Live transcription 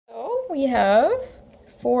we have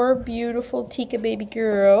 4 beautiful Tika baby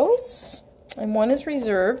girls. And one is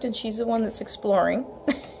reserved, and she's the one that's exploring.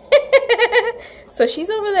 So she's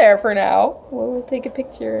over there for now. We'll take a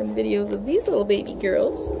picture and videos of these little baby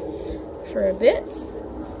girls for a bit.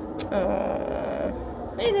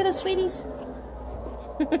 Hey, little sweeties.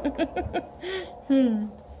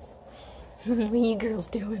 What are you girls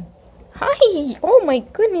doing? Hi! Oh my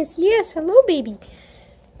goodness, yes, hello baby.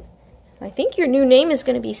 I think your new name is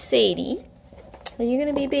going to be Sadie. Are you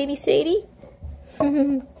going to be baby Sadie?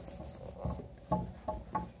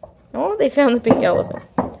 Oh, they found the pink elephant.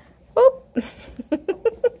 Oh!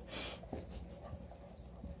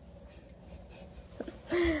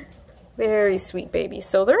 Very sweet babies.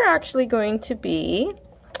 So they're actually going to be,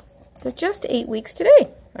 they're just 8 weeks today,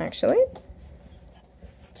 actually.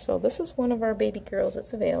 So this is one of our baby girls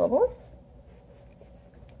that's available.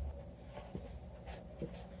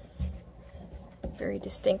 Very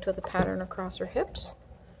distinct with a pattern across her hips.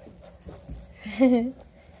 And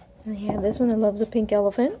yeah, this one that loves a pink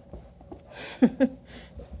elephant.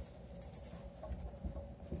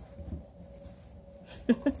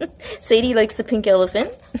 Sadie likes the pink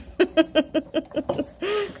elephant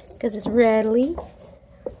because it's rattly.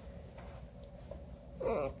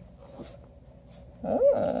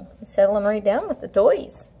 Oh, settling right down with the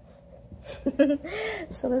toys.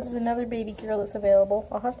 So this is another baby girl that's available.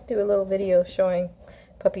 I'll have to do a little video showing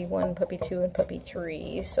puppy 1, puppy 2, and puppy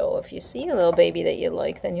 3. So if you see a little baby that you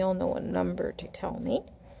like, then you'll know what number to tell me.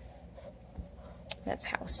 That's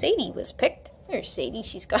how Sadie was picked. There's Sadie.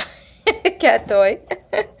 She's got a cat toy.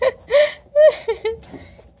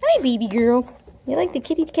 Hi, baby girl. You like the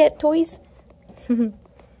kitty cat toys?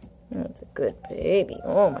 That's a good baby.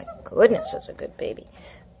 Oh my goodness, that's a good baby.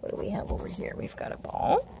 What do we have over here? We've got a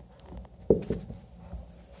ball.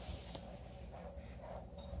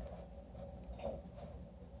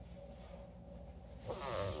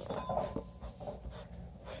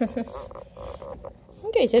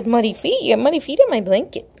 You guys had muddy feet. You got muddy feet on my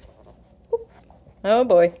blanket. Oop. Oh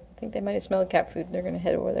boy. I think they might have smelled cat food. They're going to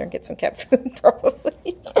head over there and get some cat food,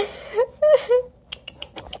 probably.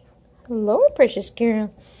 Hello, precious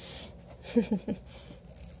girl. Let's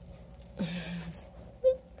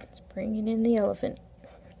bring in the elephant.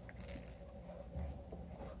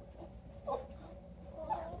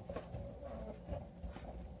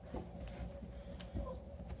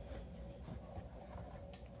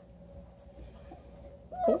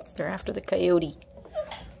 Oh, they're after the coyote.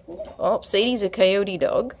 Oh, Sadie's a coyote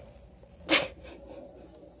dog. The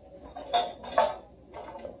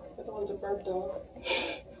other one's a bird dog.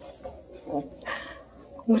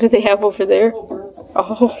 What do they have over there?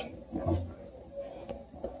 Oh.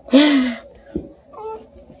 And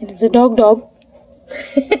it's a dog.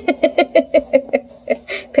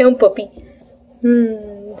 Pound puppy.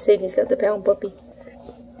 Sadie's got the pound puppy.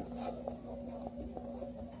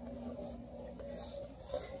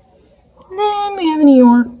 And we have an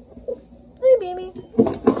Eeyore. Hi, baby.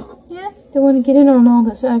 Yeah, they want to get in on all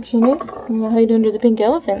this action, eh? I'm gonna hide under the pink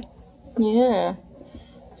elephant. Yeah.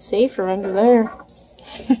 Safer under there.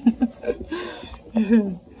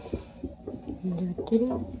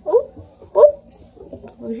 Oh,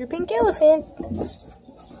 where's your pink elephant?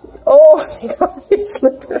 Oh, they got your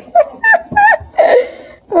slipper.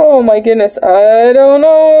 Oh my goodness, I don't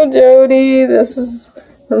know, Jody. This is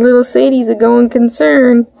a little Sadie's a going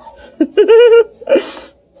concern.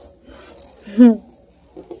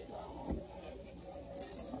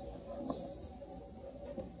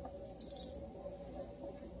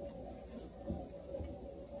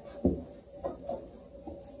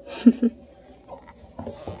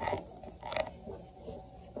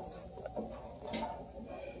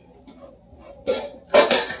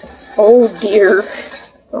 Oh dear.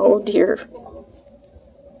 Oh dear.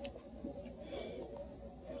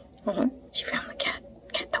 She found the cat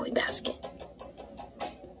toy basket.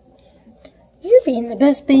 You're being the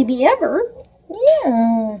best baby ever.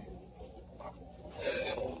 Yeah.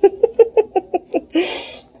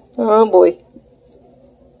 Oh boy.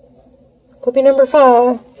 Puppy number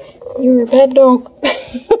 5. You're a bad dog.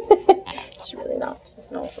 She's really not. She's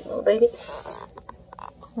an awesome little baby.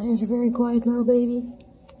 There's a very quiet little baby.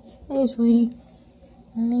 Hey, sweetie.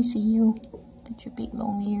 Let me see you. Get your big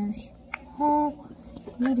long ears. Oh,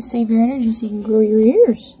 you need to save your energy so you can grow your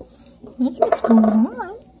ears. That's what's going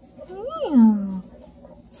on. Yeah.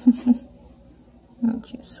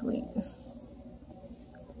 Aren't you sweet?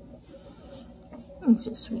 That's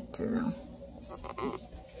a sweet girl.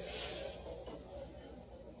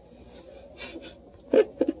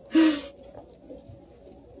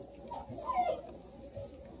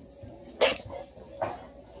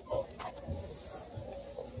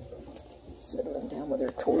 Settling down with her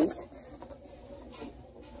toys.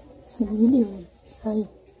 What are you doing? Hi.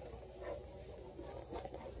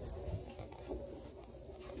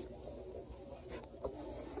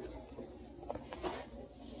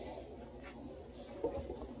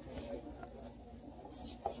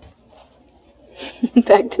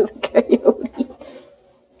 Back to the coyote.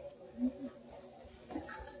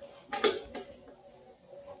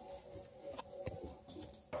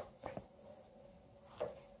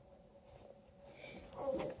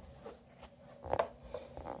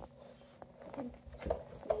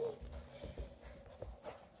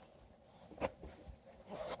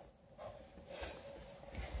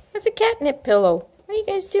 That's a catnip pillow. What are you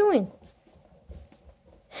guys doing?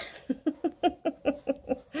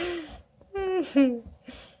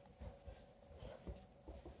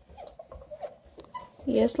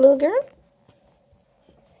 Yes, little girl?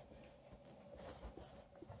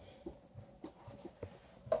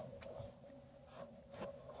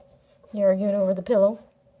 You're arguing over the pillow.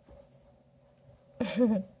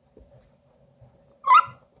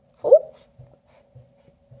 Oh!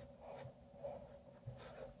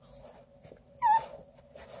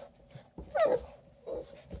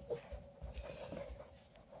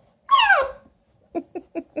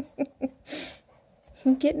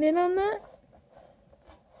 You getting in on that?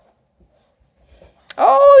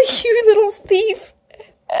 Oh, you little thief!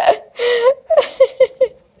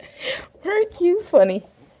 Aren't you funny?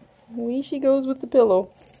 Away she goes with the pillow.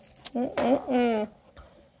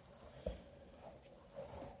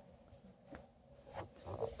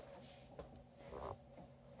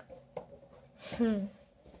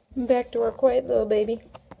 Back to our quiet little baby.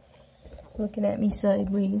 Looking at me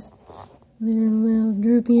sideways. Little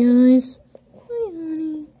droopy eyes. Hi,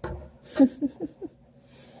 honey.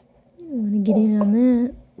 You don't want to get in on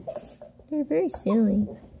that. They're very silly.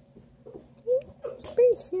 It's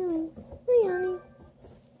very silly. Hi, honey.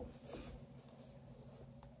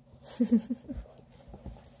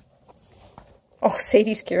 Oh,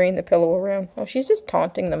 Sadie's carrying the pillow around. Oh, she's just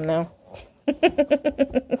taunting them now.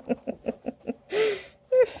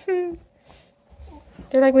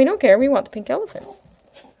 They're like, we don't care. We want the pink elephant.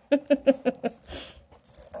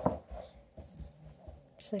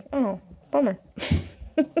 She's like, oh, bummer.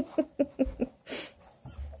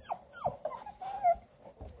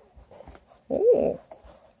 Oh,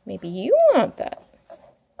 maybe you want that.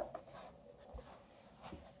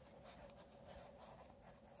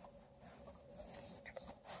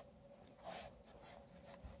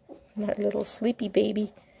 That little sleepy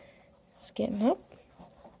baby is getting up.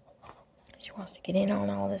 She wants to get in on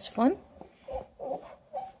all this fun.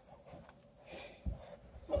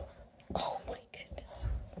 Oh my goodness.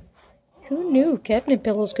 Who knew catnip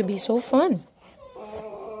pillows could be so fun?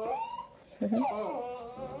 Let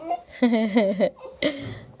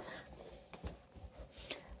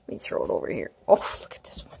me throw it over here. Oh, look at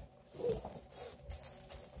this one.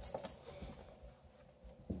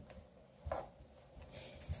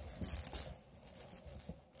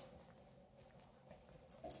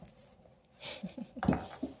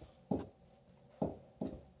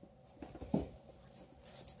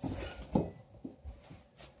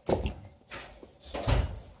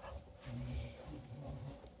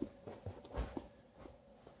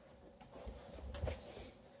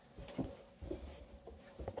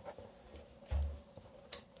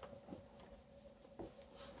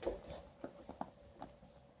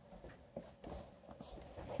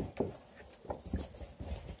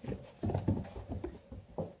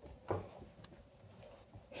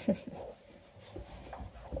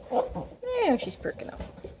 Yeah, she's perking up.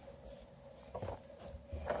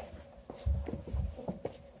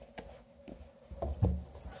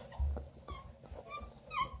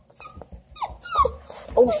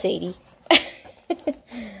 Oh, Sadie.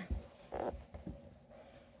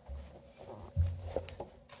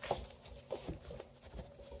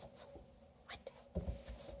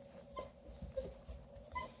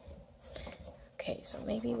 Okay, so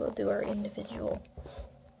maybe we'll do our individual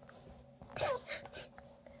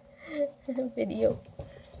video.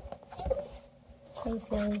 Hey,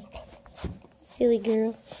 silly. Silly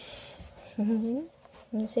girl. You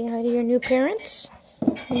say hi to your new parents?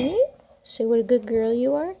 Hmm? Say what a good girl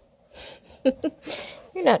you are?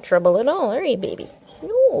 You're not trouble at all, are you, baby?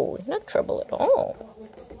 No, you're not trouble at all.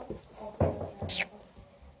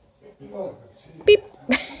 Beep.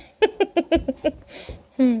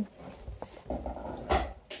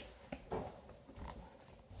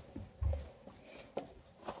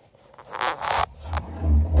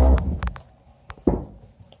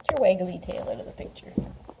 Get your waggly tail out of the picture.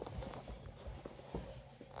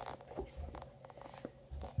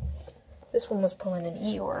 This one was pulling an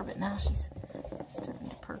Eeyore, but now she's Starting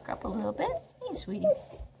to perk up a little bit. Hey, sweetie.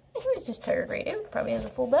 He's just tired right out. Probably has a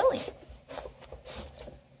full belly.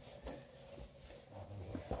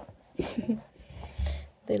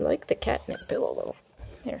 They like the catnip pillow, though.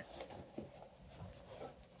 Here.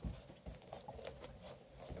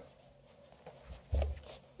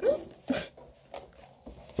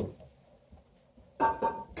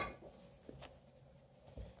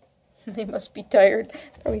 They must be tired.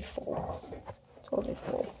 Probably full. Totally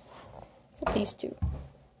full. Except these two.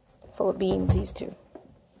 Full of beans, these two.